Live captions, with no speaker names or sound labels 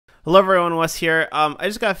Hello everyone, Wes here. I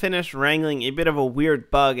just got finished wrangling a bit of a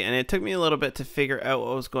weird bug, and it took me a little bit to figure out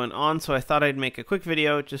what was going on, so I thought I'd make a quick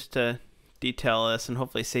video just to detail this and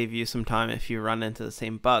hopefully save you some time if you run into the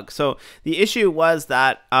same bug. So the issue was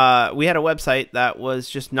that we had a website that was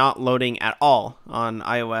just not loading at all on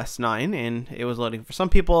iOS 9, and it was loading for some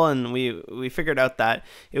people, and we figured out that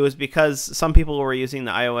it was because some people were using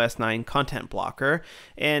the iOS 9 content blocker,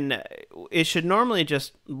 and it should normally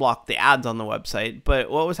just block the ads on the website, but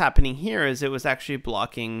what was happening here is it was actually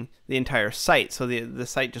blocking the entire site, so the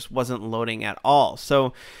site just wasn't loading at all.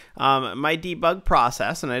 So my debug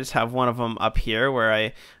process, and I just have one of them up here where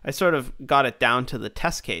I sort of got it down to the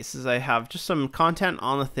test cases. I have just some content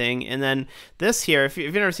on the thing, and then this here, if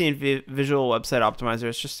you've never seen Visual Website Optimizer,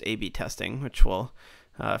 it's just A/B testing, which will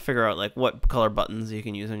figure out like what color buttons you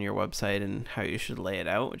can use on your website and how you should lay it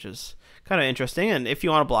out, which is kind of interesting. And if you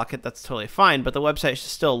want to block it, that's totally fine, but the website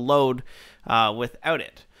should still load without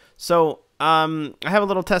it. So I have a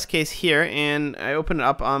little test case here, and I open it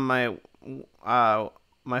up on my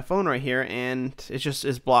my phone right here, and it just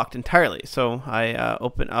is blocked entirely. So I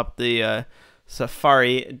open up the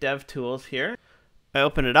Safari Dev Tools here. I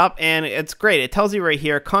open it up, and it's great. It tells you right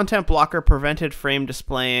here, content blocker prevented frame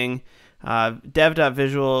displaying,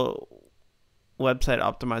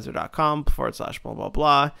 dev.visualwebsiteoptimizer.com/blah blah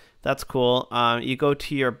blah. That's cool. You go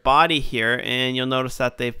to your body here, and you'll notice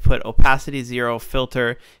that they've put opacity 0,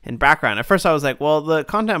 filter, and background. At first I was like, well, the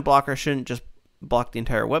content blocker shouldn't just block the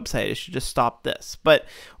entire website, it should just stop this. But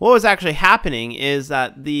what was actually happening is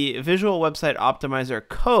that the Visual Website Optimizer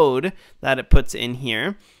code that it puts in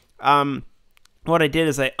here, what I did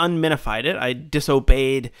is I unminified it. I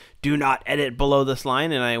disobeyed do not edit below this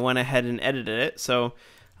line, and I went ahead and edited it. So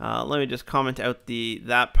let me just comment out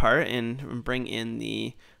that part and bring in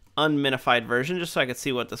the unminified version just so I could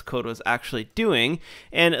see what this code was actually doing.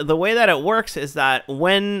 And the way that it works is that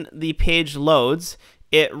when the page loads,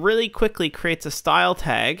 it really quickly creates a style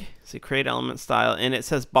tag. So create element style, and it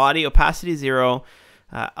says body opacity 0,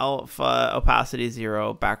 alpha opacity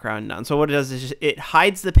 0, background none. So what it does is just, it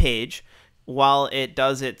hides the page while it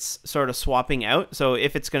does its sort of swapping out. So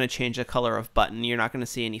if it's going to change the color of button, you're not going to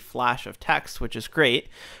see any flash of text, which is great.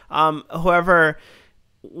 However,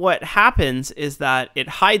 what happens is that it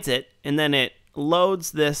hides it, and then it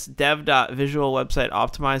loads this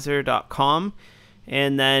dev.visualwebsiteoptimizer.com,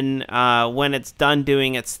 and then when it's done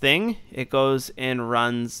doing its thing, it goes and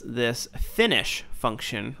runs this finish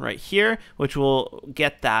function right here, which will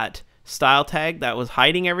get that style tag that was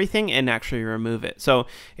hiding everything and actually remove it. So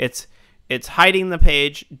it's hiding the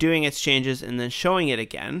page, doing its changes, and then showing it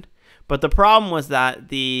again. But the problem was that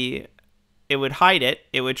it would hide it,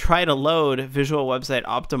 it would try to load Visual Website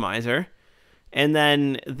Optimizer, and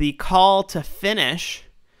then the call to finish,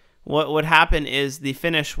 what would happen is the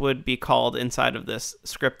finish would be called inside of this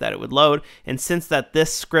script that it would load, and since that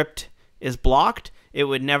this script is blocked, it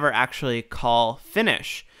would never actually call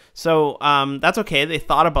finish. So that's okay, they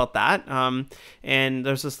thought about that, and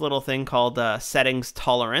there's this little thing called settings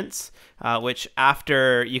tolerance, which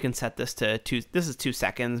after you can set this to 2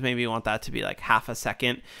 seconds, maybe you want that to be like half a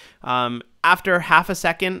second. After half a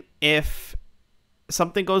second, if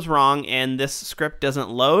something goes wrong and this script doesn't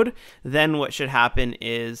load, then what should happen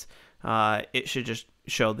is it should just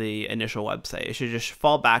show the initial website. It should just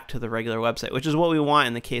fall back to the regular website, which is what we want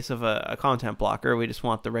in the case of a content blocker. We just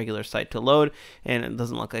want the regular site to load, and it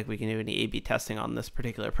doesn't look like we can do any A/B testing on this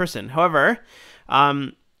particular person. However,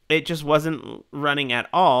 it just wasn't running at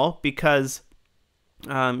all because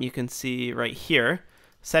you can see right here,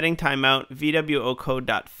 setting timeout VWO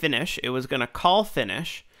code.finish. It was going to call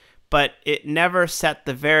finish, but it never set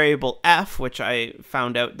the variable f, which I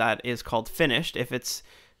found out that is called finished. If it's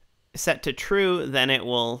set to true, then it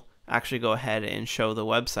will actually go ahead and show the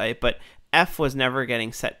website, but f was never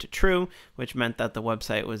getting set to true, which meant that the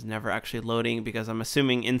website was never actually loading, because I'm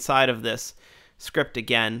assuming inside of this script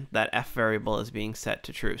again that f variable is being set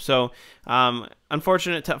to true. So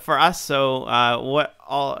unfortunate for us. So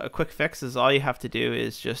a quick fix is all you have to do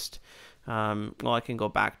is just well, I can go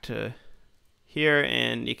back to here,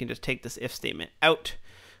 and you can just take this if statement out,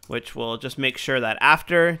 which will just make sure that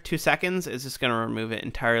after 2 seconds, it's just going to remove it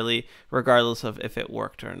entirely, regardless of if it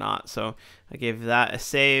worked or not. So I gave that a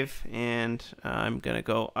save, and I'm going to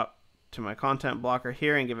go up to my content blocker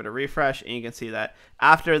here and give it a refresh, and you can see that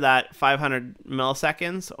after that 500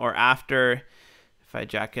 milliseconds, or after, if I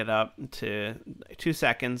jack it up to 2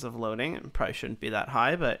 seconds of loading, it probably shouldn't be that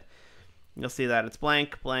high, but you'll see that it's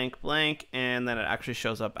blank, blank, blank, and then it actually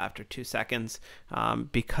shows up after 2 seconds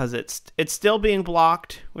because it's still being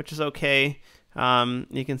blocked, which is okay.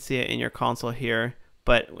 You can see it in your console here,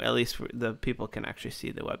 but at least the people can actually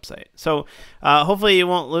see the website. So hopefully you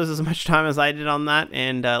won't lose as much time as I did on that,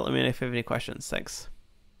 and let me know if you have any questions. Thanks.